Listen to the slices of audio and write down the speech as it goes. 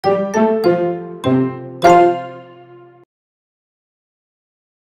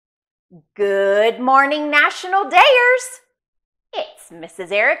Good morning, National Dayers! It's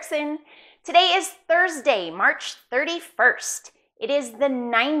Mrs. Erickson. Today is Thursday, March 31st. It is the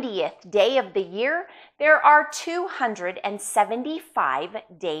 90th day of the year. There are 275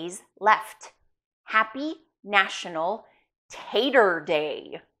 days left. Happy National Tater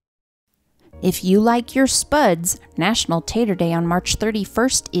Day. If you like your spuds, National Tater Day on March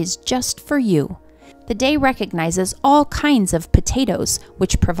 31st is just for you. The day recognizes all kinds of potatoes,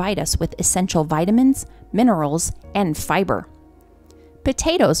 which provide us with essential vitamins, minerals, and fiber.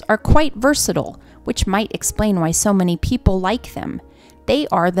 Potatoes are quite versatile, which might explain why so many people like them. They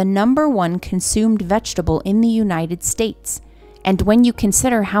are the #1 consumed vegetable in the United States. And when you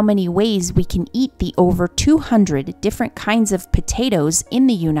consider how many ways we can eat the over 200 different kinds of potatoes in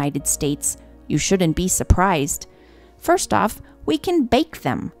the United States, you shouldn't be surprised. First off, we can bake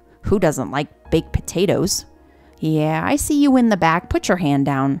them. Who doesn't like baked potatoes? Yeah, I see you in the back. Put your hand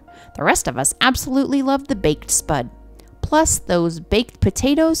down. The rest of us absolutely love the baked spud. Plus, those baked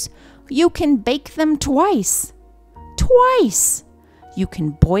potatoes, you can bake them twice. Twice! You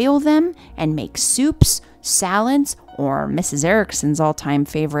can boil them and make soups, salads, or Mrs. Erickson's all-time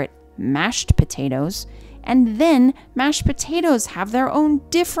favorite, mashed potatoes. And then mashed potatoes have their own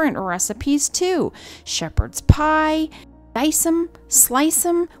different recipes too. Shepherd's pie, dice them, slice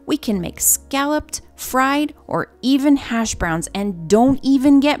them. We can make scalloped, fried, or even hash browns. And don't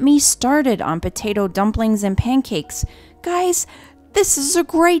even get me started on potato dumplings and pancakes. Guys, this is a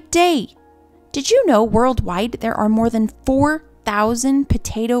great day. Did you know worldwide there are more than 4,000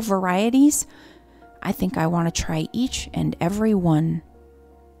 potato varieties? I think I want to try each and every one.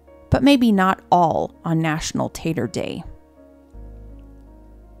 But maybe not all on National Tater Day.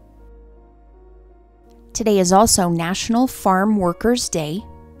 Today is also National Farm Workers Day,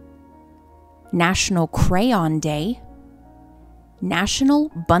 National Crayon Day, National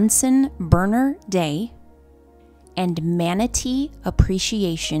Bunsen Burner Day, and Manatee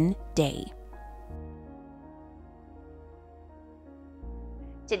Appreciation Day.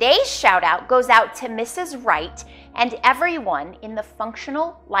 Today's shout out goes out to Mrs. Wright and everyone in the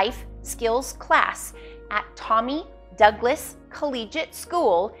Functional Life Skills class at Tommy Douglas Collegiate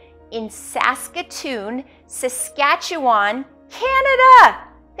School in Saskatoon, Saskatchewan, Canada.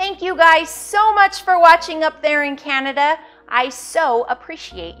 Thank you guys so much for watching up there in Canada. I so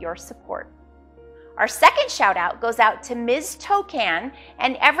appreciate your support. Our second shout out goes out to Ms. Tokan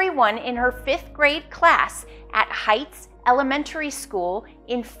and everyone in her 5th grade class at Heights Elementary School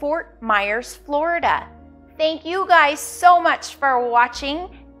in Fort Myers, Florida. Thank you guys so much for watching.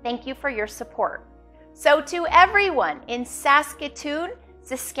 Thank you for your support. So to everyone in Saskatoon,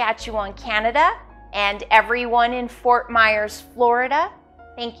 Saskatchewan, Canada, and everyone in Fort Myers, Florida,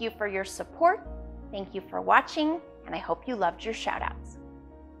 thank you for your support. Thank you for watching, and I hope you loved your shout outs.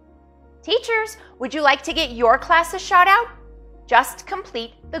 Teachers, would you like to get your class a shout out? Just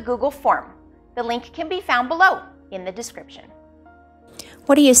complete the Google form. The link can be found below in the description.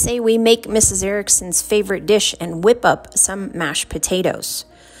 What do you say we make Mrs. Erickson's favorite dish and whip up some mashed potatoes?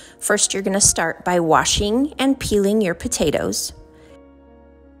 First, you're going to start by washing and peeling your potatoes.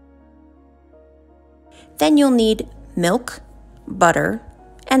 Then you'll need milk, butter,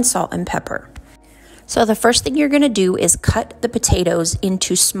 and salt and pepper. So the first thing you're going to do is cut the potatoes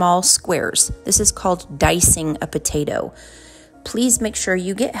into small squares. This is called dicing a potato. Please make sure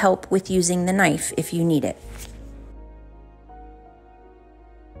you get help with using the knife if you need it.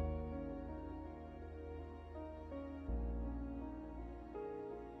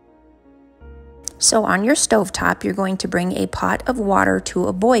 So on your stovetop, you're going to bring a pot of water to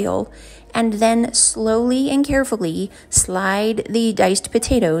a boil and then slowly and carefully slide the diced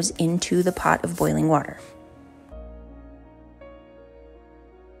potatoes into the pot of boiling water.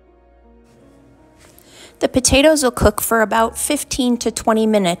 The potatoes will cook for about 15 to 20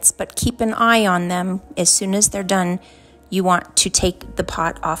 minutes, but keep an eye on them. As soon as they're done, you want to take the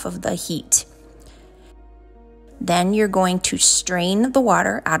pot off of the heat. Then you're going to strain the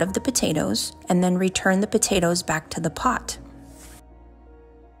water out of the potatoes and then return the potatoes back to the pot.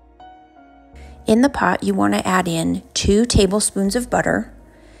 In the pot, you want to add in 2 tablespoons of butter.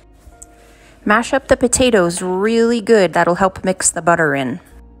 Mash up the potatoes really good. That'll help mix the butter in.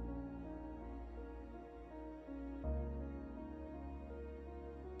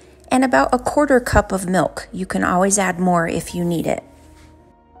 And about 1/4 cup of milk. You can always add more if you need it.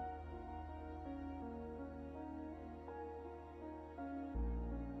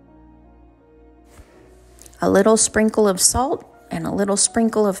 A little sprinkle of salt and a little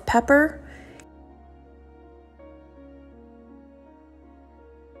sprinkle of pepper.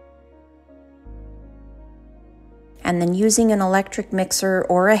 and then using an electric mixer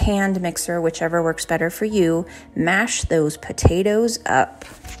or a hand mixer, whichever works better for you, mash those potatoes up.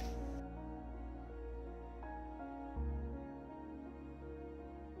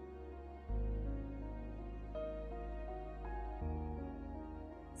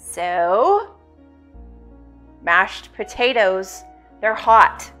 So, mashed potatoes, they're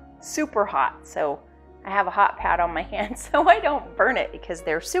hot, super hot. So I have a hot pad on my hand so I don't burn it because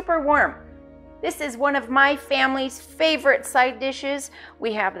they're super warm. This is one of my family's favorite side dishes.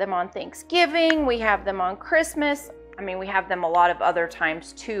 We have them on Thanksgiving, we have them on Christmas. I mean, we have them a lot of other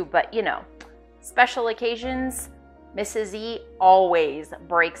times too, but you know, special occasions, Mrs. E always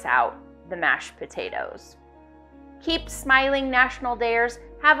breaks out the mashed potatoes. Keep smiling, National Dayers.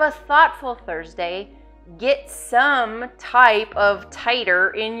 Have a thoughtful Thursday. Get some type of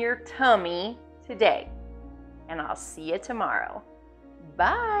tater in your tummy today. And I'll see you tomorrow.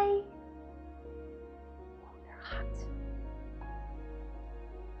 Bye. Oh, they're hot.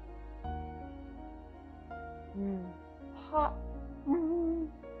 Hot.